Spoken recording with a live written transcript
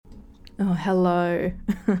Oh, hello.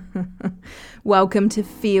 Welcome to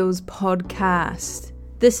Feels Podcast.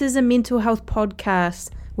 This is a mental health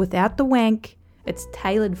podcast without the wank. It's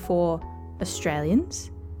tailored for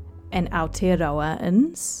Australians and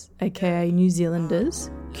Aotearoaans, aka New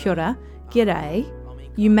Zealanders. Kia ora, g'day.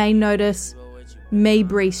 You may notice me,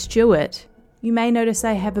 Bree Stewart. You may notice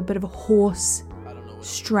I have a bit of a hoarse,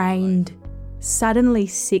 strained, suddenly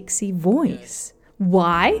sexy voice.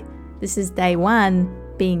 Why? This is day one.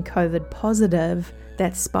 Being COVID positive,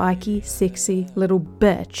 that spiky, sexy little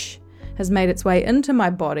bitch has made its way into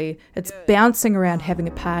my body. It's bouncing around having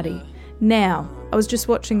a party. Now, I was just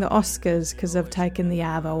watching the Oscars because I've taken the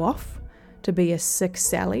arvo off to be a sick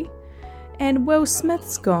Sally. And Will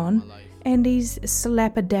Smith's gone and he's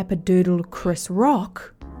slap-a-dapper-doodle Chris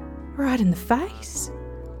Rock right in the face.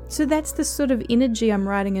 So that's the sort of energy I'm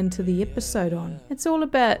writing into the episode on. It's all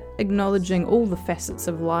about acknowledging all the facets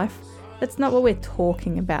of life. That's not what we're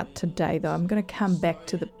talking about today, though. I'm going to come back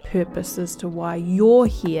to the purpose as to why you're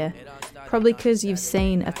here. Probably because you've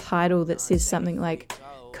seen a title that says something like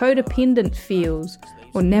Codependent Feels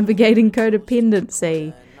or Navigating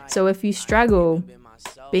Codependency. So if you struggle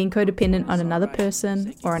being codependent on another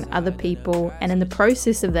person or on other people, and in the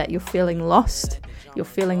process of that you're feeling lost, you're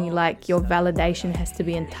feeling like your validation has to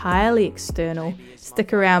be entirely external,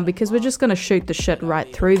 stick around because we're just going to shoot the shit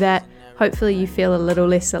right through that. Hopefully you feel a little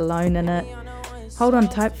less alone in it. Hold on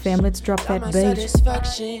tight, fam. Let's drop that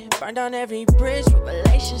beat. Burn down every bridge with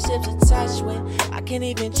relationships attached with. I can't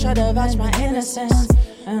even try to vouch my innocence.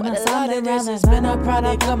 But a lot of this has been a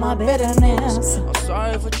product of my bitterness. I'm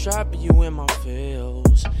sorry for trapping you in my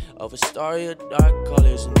feels. Of a story of dark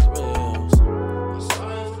colors and thrills.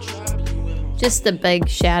 Just a big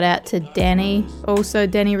shout out to Danny. Also,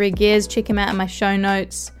 Danny Reguez. Check him out in my show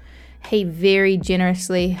notes. He very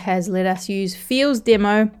generously has let us use Feels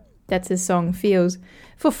demo, that's his song Feels,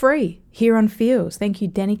 for free here on Feels. Thank you,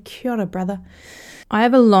 Danny. Kia ora, brother. I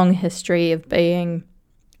have a long history of being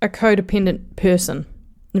a codependent person.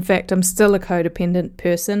 In fact, I'm still a codependent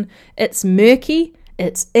person. It's murky,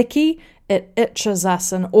 it's icky, it itches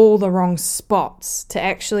us in all the wrong spots to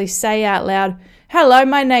actually say out loud, hello,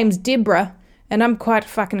 my name's Deborah, and I'm quite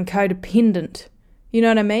fucking codependent. You know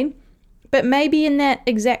what I mean? But maybe in that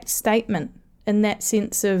exact statement, in that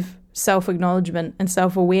sense of self-acknowledgement and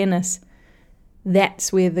self-awareness,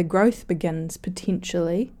 that's where the growth begins,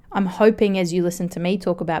 potentially. I'm hoping as you listen to me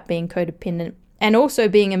talk about being codependent and also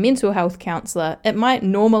being a mental health counsellor, it might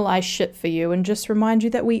normalize shit for you and just remind you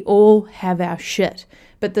that we all have our shit.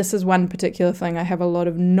 But this is one particular thing I have a lot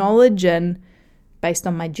of knowledge in based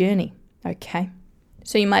on my journey, okay?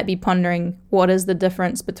 So you might be pondering, what is the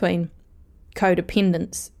difference between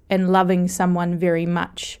codependence and loving someone very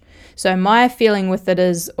much? So my feeling with it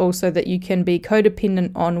is also that you can be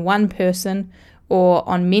codependent on one person or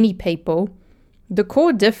on many people. The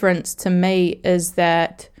core difference to me is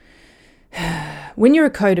that when you're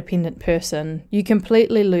a codependent person, you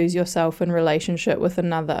completely lose yourself in relationship with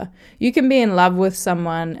another. You can be in love with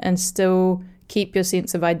someone and still keep your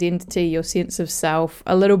sense of identity, your sense of self.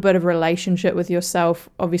 A little bit of relationship with yourself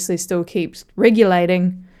obviously still keeps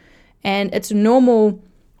regulating. And it's normal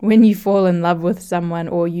when you fall in love with someone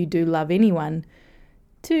or you do love anyone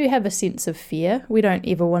to have a sense of fear. We don't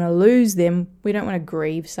ever want to lose them. We don't want to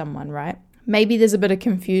grieve someone, right? Maybe there's a bit of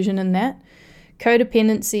confusion in that.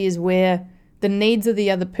 Codependency is where the needs of the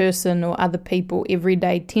other person or other people every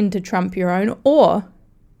day tend to trump your own, or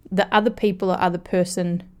the other people or other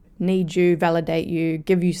person need you, validate you,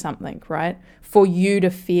 give you something, right? For you to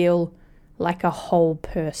feel like a whole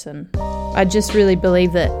person. I just really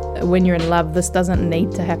believe that when you're in love, this doesn't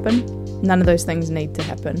need to happen. None of those things need to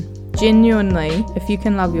happen. Genuinely, if you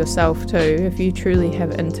can love yourself too, if you truly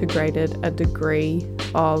have integrated a degree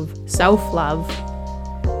of self-love,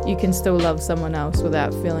 you can still love someone else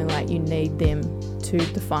without feeling like you need them to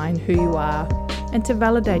define who you are and to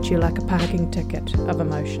validate you like a parking ticket of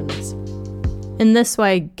emotions. In this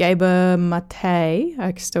way, Gabor Mate,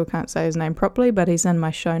 I still can't say his name properly, but he's in my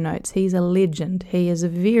show notes. He's a legend. He is a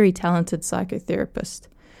very talented psychotherapist.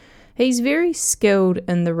 He's very skilled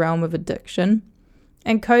in the realm of addiction,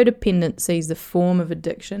 and codependency is the form of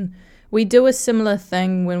addiction. We do a similar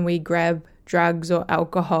thing when we grab drugs or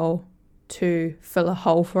alcohol to fill a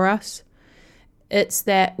hole for us. It's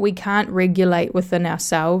that we can't regulate within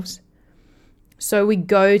ourselves. So we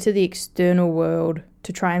go to the external world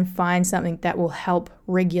to try and find something that will help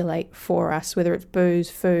regulate for us, whether it's booze,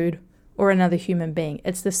 food, or another human being.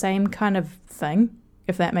 It's the same kind of thing,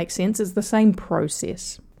 if that makes sense. It's the same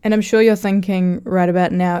process. And I'm sure you're thinking right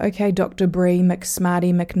about now, okay, Dr. Bree,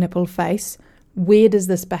 McSmarty, McNippleface, where does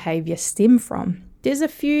this behaviour stem from? There's a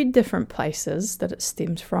few different places that it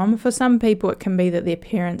stems from. For some people, it can be that their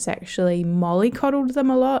parents actually mollycoddled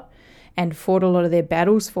them a lot and fought a lot of their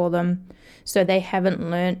battles for them, so they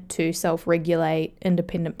haven't learnt to self-regulate,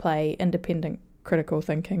 independent play, independent critical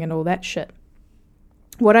thinking, and all that shit.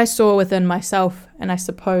 What I saw within myself, and I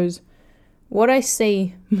suppose what I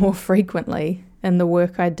see more frequently in the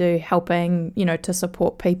work I do, helping, to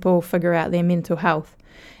support people figure out their mental health,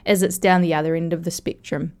 is it's down the other end of the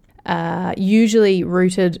spectrum. Usually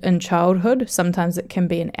rooted in childhood. Sometimes it can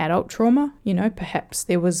be an adult trauma. Perhaps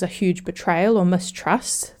there was a huge betrayal or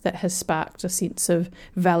mistrust that has sparked a sense of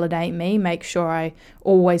validate me, make sure I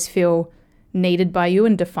always feel needed by you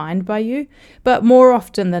and defined by you. But more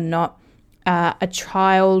often than not, a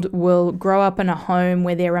child will grow up in a home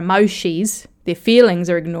where their emotions, their feelings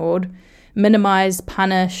are ignored, minimized,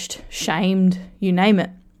 punished, shamed, you name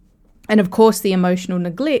it. And of course, the emotional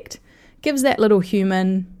neglect gives that little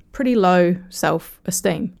human pretty low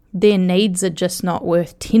self-esteem. Their needs are just not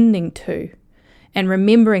worth tending to. And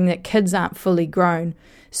remembering that kids aren't fully grown,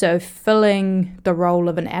 so filling the role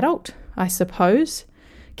of an adult, I suppose,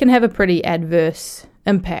 can have a pretty adverse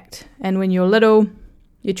impact. And when you're little,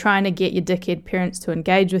 you're trying to get your dickhead parents to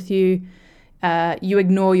engage with you. You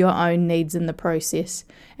ignore your own needs in the process.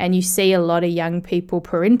 And you see a lot of young people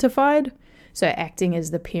parentified, so acting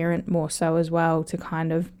as the parent more so as well to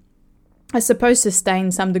kind of, I suppose,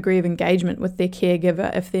 sustain some degree of engagement with their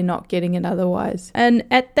caregiver if they're not getting it otherwise. And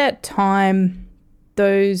at that time,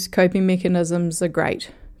 those coping mechanisms are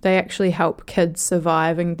great. They actually help kids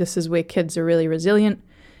survive, and this is where kids are really resilient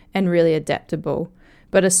and really adaptable.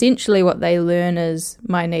 But essentially what they learn is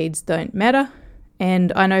my needs don't matter.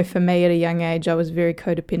 And I know for me at a young age, I was very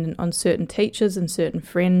codependent on certain teachers and certain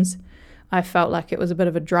friends. I felt like it was a bit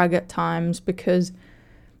of a drug at times because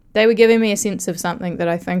they were giving me a sense of something that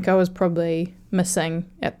I think I was probably missing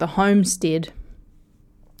at the homestead.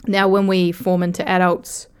 Now, when we form into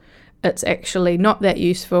adults, it's actually not that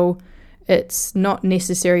useful. It's not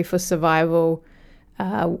necessary for survival.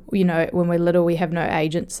 When we're little, we have no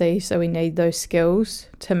agency, so we need those skills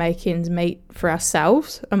to make ends meet for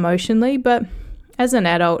ourselves emotionally. But as an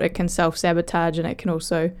adult, it can self-sabotage, and it can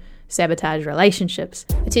also sabotage relationships.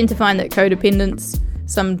 I tend to find that codependents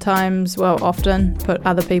often put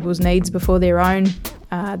other people's needs before their own.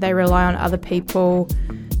 They rely on other people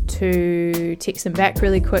to text them back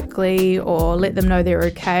really quickly, or let them know they're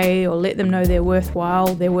okay, or let them know they're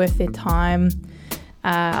worthwhile, they're worth their time.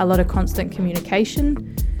 A lot of constant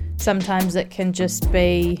communication. Sometimes it can just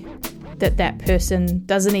be that person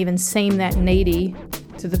doesn't even seem that needy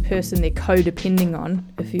to the person they're codepending on,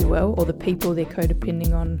 if you will, or the people they're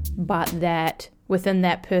codepending on, but that within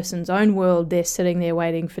that person's own world, they're sitting there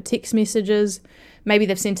waiting for text messages. Maybe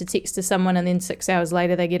they've sent a text to someone and then 6 hours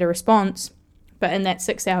later they get a response. But in that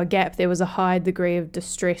 6 hour gap, there was a high degree of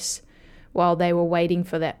distress while they were waiting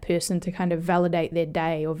for that person to kind of validate their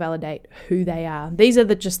day or validate who they are. These are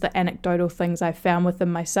just the anecdotal things I found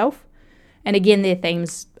within myself. And again, they're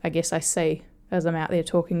themes I guess I see as I'm out there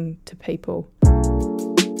talking to people.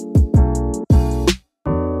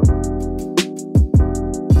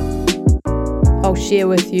 I'll share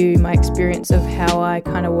with you my experience of how I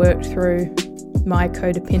kind of worked through my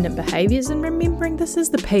codependent behaviours, and remembering this is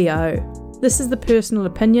the PO. This is the personal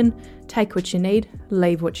opinion. Take what you need,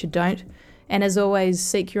 leave what you don't. And as always,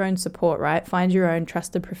 seek your own support, right? Find your own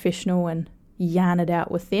trusted professional and yarn it out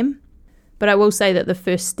with them. But I will say that the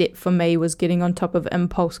first step for me was getting on top of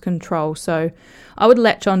impulse control. So I would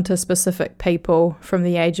latch on to specific people from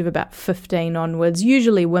the age of about 15 onwards,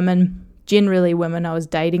 usually women. Generally women I was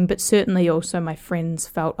dating, but certainly also my friends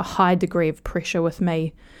felt a high degree of pressure with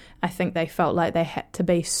me. I think they felt like they had to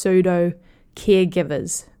be pseudo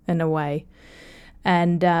caregivers in a way.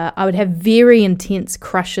 And I would have very intense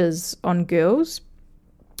crushes on girls,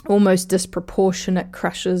 almost disproportionate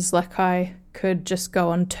crushes. Like I could just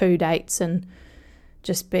go on 2 dates and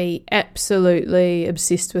just be absolutely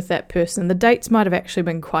obsessed with that person. The dates might have actually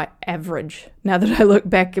been quite average now that I look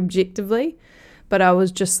back objectively. But I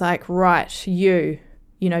was just like, right, you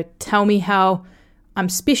tell me how I'm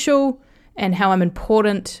special and how I'm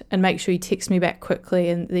important, and make sure you text me back quickly.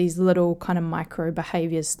 And these little kind of micro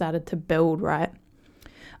behaviors started to build, right?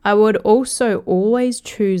 I would also always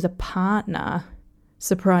choose a partner,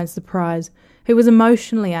 surprise, surprise, who was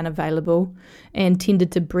emotionally unavailable and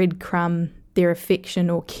tended to breadcrumb their affection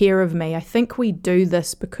or care of me. I think we do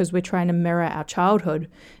this because we're trying to mirror our childhood.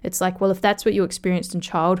 It's like, well, if that's what you experienced in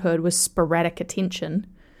childhood was sporadic attention,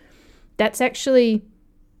 that's actually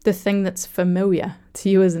the thing that's familiar to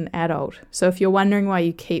you as an adult. So if you're wondering why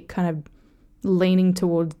you keep kind of leaning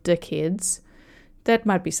towards dickheads, that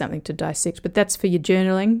might be something to dissect, but that's for your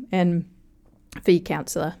journaling. And for your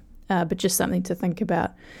counsellor, but just something to think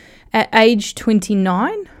about. At age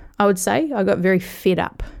 29, I would say, I got very fed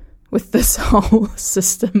up with this whole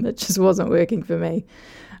system. It just wasn't working for me.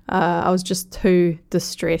 I was just too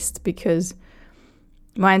distressed because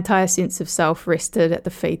my entire sense of self rested at the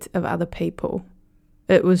feet of other people.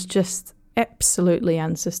 It was just absolutely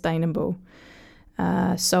unsustainable.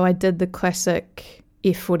 So I did the classic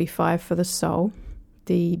F45 for the soul,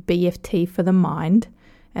 the BFT for the mind,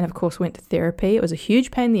 and of course went to therapy. It was a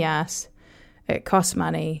huge pain in the ass. It cost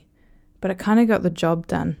money, but it kind of got the job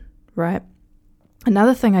done, right?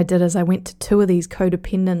 Another thing I did is I went to 2 of these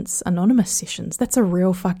Codependence Anonymous sessions. That's a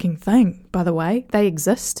real fucking thing, by the way. They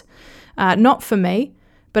exist. Not for me,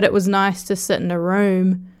 but it was nice to sit in a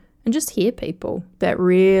room and just hear people that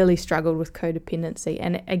really struggled with codependency.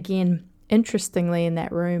 And again, interestingly, in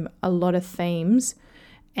that room, a lot of themes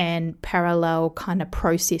and parallel kind of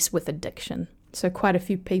process with addiction. So quite a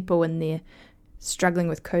few people in there struggling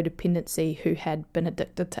with codependency who had been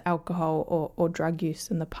addicted to alcohol or drug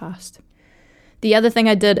use in the past. The other thing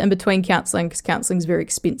I did in between counselling, because counselling is very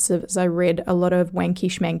expensive, is I read a lot of wanky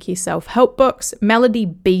schmanky self-help books. Melody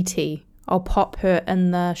Beattie, I'll pop her in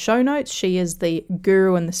the show notes. She is the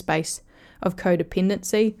guru in the space of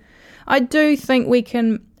codependency. I do think we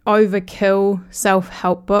can overkill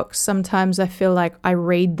self-help books. Sometimes I feel like I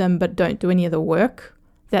read them but don't do any of the work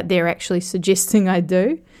that they're actually suggesting I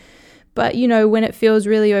do. But, you know, when it feels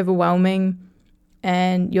really overwhelming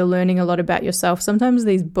and you're learning a lot about yourself, sometimes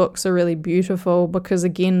these books are really beautiful because,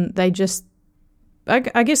 again, I guess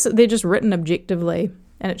they're just written objectively,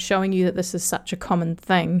 and it's showing you that this is such a common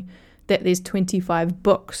thing that there's 25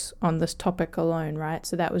 books on this topic alone, right?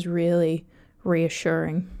 So that was really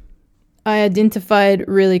reassuring. I identified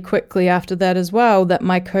really quickly after that as well that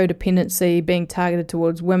my codependency being targeted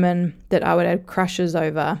towards women that I would have crushes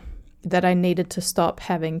over, that I needed to stop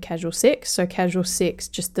having casual sex. So casual sex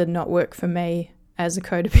just did not work for me as a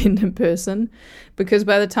codependent person, because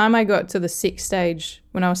by the time I got to the sex stage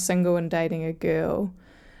when I was single and dating a girl,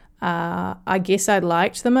 I guess I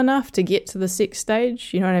liked them enough to get to the sex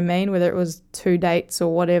stage, you know what I mean, whether it was 2 dates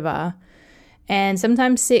or whatever. And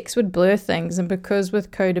sometimes sex would blur things, and because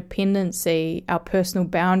with codependency, our personal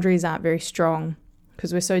boundaries aren't very strong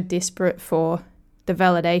because we're so desperate for the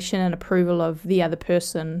validation and approval of the other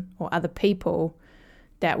person or other people,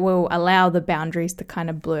 that will allow the boundaries to kind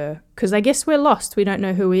of blur. Because I guess we're lost. We don't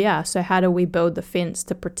know who we are. So how do we build the fence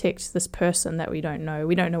to protect this person that we don't know?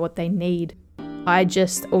 We don't know what they need. I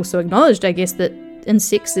just also acknowledged, I guess, that in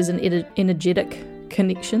sex there's an energetic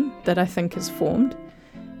connection that I think is formed.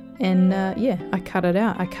 And I cut it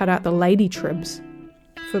out. I cut out the lady tribs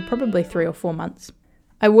for probably 3 or 4 months.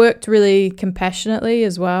 I worked really compassionately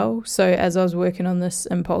as well. So as I was working on this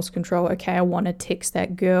impulse control, okay, I want to text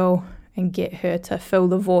that girl and get her to fill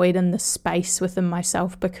the void in the space within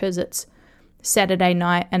myself because it's Saturday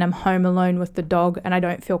night and I'm home alone with the dog and I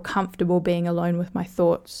don't feel comfortable being alone with my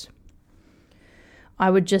thoughts.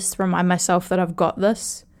 I would just remind myself that I've got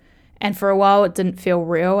this. And for a while it didn't feel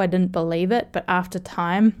real. I didn't believe it. But after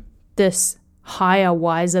time, this higher,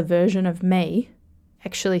 wiser version of me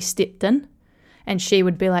actually stepped in. And she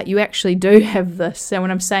would be like, you actually do have this. And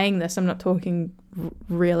when I'm saying this, I'm not talking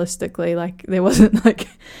realistically. Like there wasn't like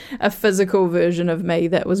a physical version of me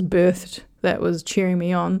that was birthed, that was cheering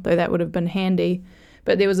me on, though that would have been handy.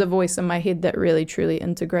 But there was a voice in my head that really, truly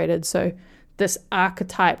integrated. So this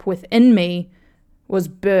archetype within me was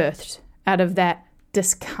birthed out of that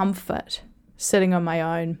discomfort, sitting on my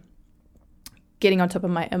own, getting on top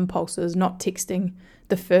of my impulses, not texting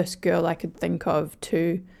the first girl I could think of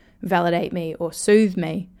to validate me or soothe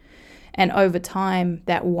me. And over time,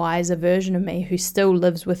 that wiser version of me who still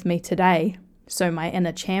lives with me today, so my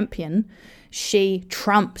inner champion, she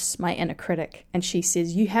trumps my inner critic and she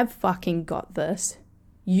says, you have fucking got this.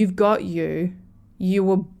 You've got you. You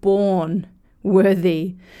were born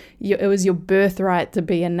worthy. It was your birthright to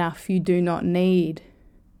be enough. You do not need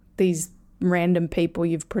these random people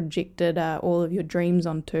you've projected all of your dreams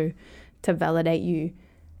onto to validate you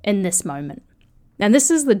in this moment. And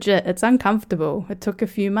this is legit. It's uncomfortable. It took a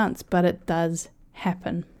few months, but it does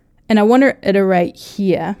happen. And I want to iterate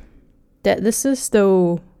here that this is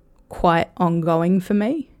still quite ongoing for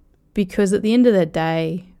me, because at the end of the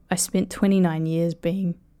day, I spent 29 years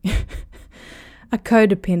being a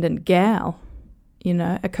codependent gal,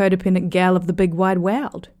 a codependent gal of the big wide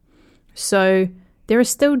world. So there are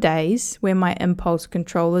still days where my impulse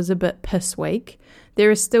control is a bit piss weak.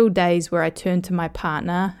 There are still days where I turn to my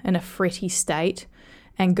partner in a fretty state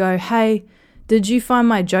and go, hey, did you find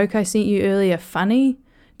my joke I sent you earlier funny?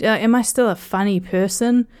 Am I still a funny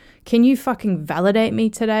person? Can you fucking validate me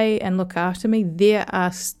today and look after me? There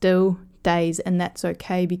are still days, and that's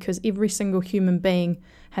okay, because every single human being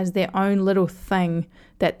has their own little thing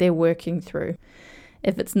that they're working through.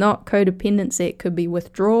 If it's not codependency, it could be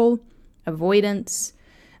withdrawal, avoidance,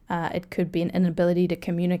 it could be an inability to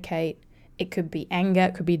communicate, it could be anger,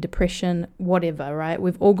 it could be depression, whatever, right?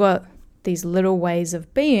 We've all got these little ways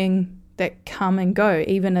of being that come and go,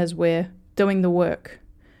 even as we're doing the work.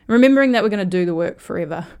 Remembering that we're going to do the work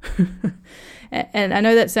forever. And I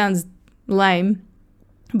know that sounds lame,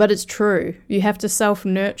 but it's true. You have to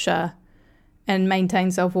self-nurture and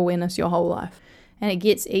maintain self-awareness your whole life. And it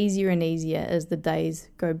gets easier and easier as the days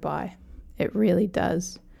go by. It really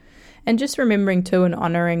does. And just remembering too and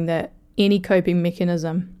honoring that any coping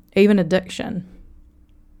mechanism, even addiction,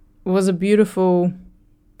 was a beautiful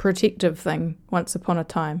protective thing once upon a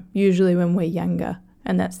time, usually when we're younger.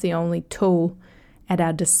 And that's the only tool at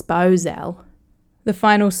our disposal. The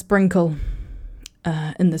final sprinkle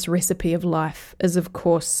in this recipe of life is, of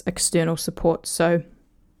course, external support. So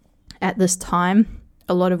at this time,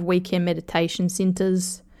 a lot of weekend meditation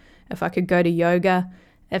centers, if I could go to yoga,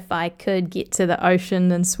 if I could get to the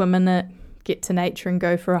ocean and swim in it, get to nature and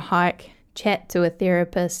go for a hike, chat to a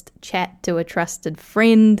therapist, chat to a trusted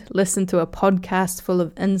friend, listen to a podcast full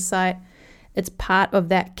of insight. It's part of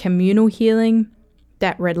that communal healing,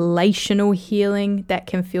 that relational healing that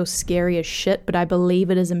can feel scary as shit, but I believe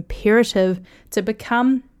it is imperative to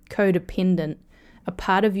become codependent. A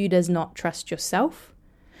part of you does not trust yourself.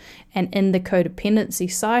 And in the codependency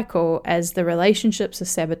cycle, as the relationships are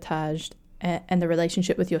sabotaged and the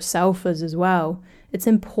relationship with yourself is as well, it's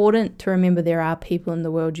important to remember there are people in the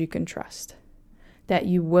world you can trust, that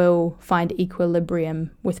you will find equilibrium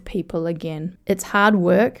with people again. It's hard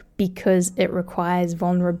work because it requires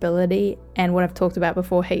vulnerability, and what I've talked about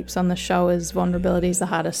before heaps on the show is vulnerability is the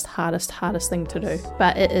hardest thing to do,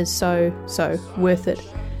 but it is so worth it.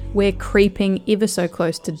 We're creeping ever so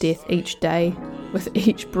close to death each day with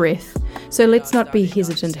each breath, so let's not be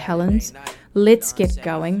hesitant, Helens. Let's get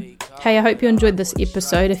going. Hey, I hope you enjoyed this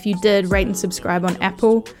episode. If you did, rate and subscribe on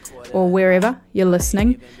Apple or wherever you're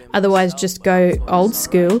listening. Otherwise, just go old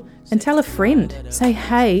school and tell a friend. Say,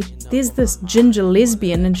 hey, there's this ginger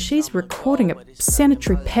lesbian and she's recording a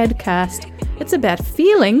sanitary podcast. It's about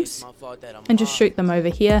feelings. And just shoot them over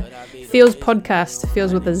here. Feels Podcast,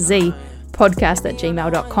 feels with a Z,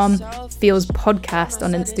 podcast@gmail.com. Feels Podcast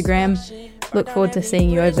on Instagram. Look forward to seeing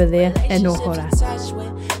you over there. E nohora.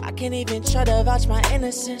 I can't even try to vouch my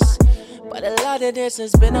innocence, but a lot of this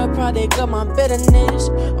has been a product of my bitterness.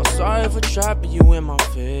 I'm sorry for trapping you in my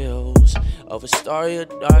feels of a story of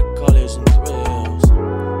dark colors and thrills.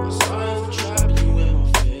 I'm sorry for trapping you in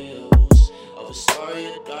my feels of a story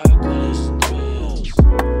of dark colors.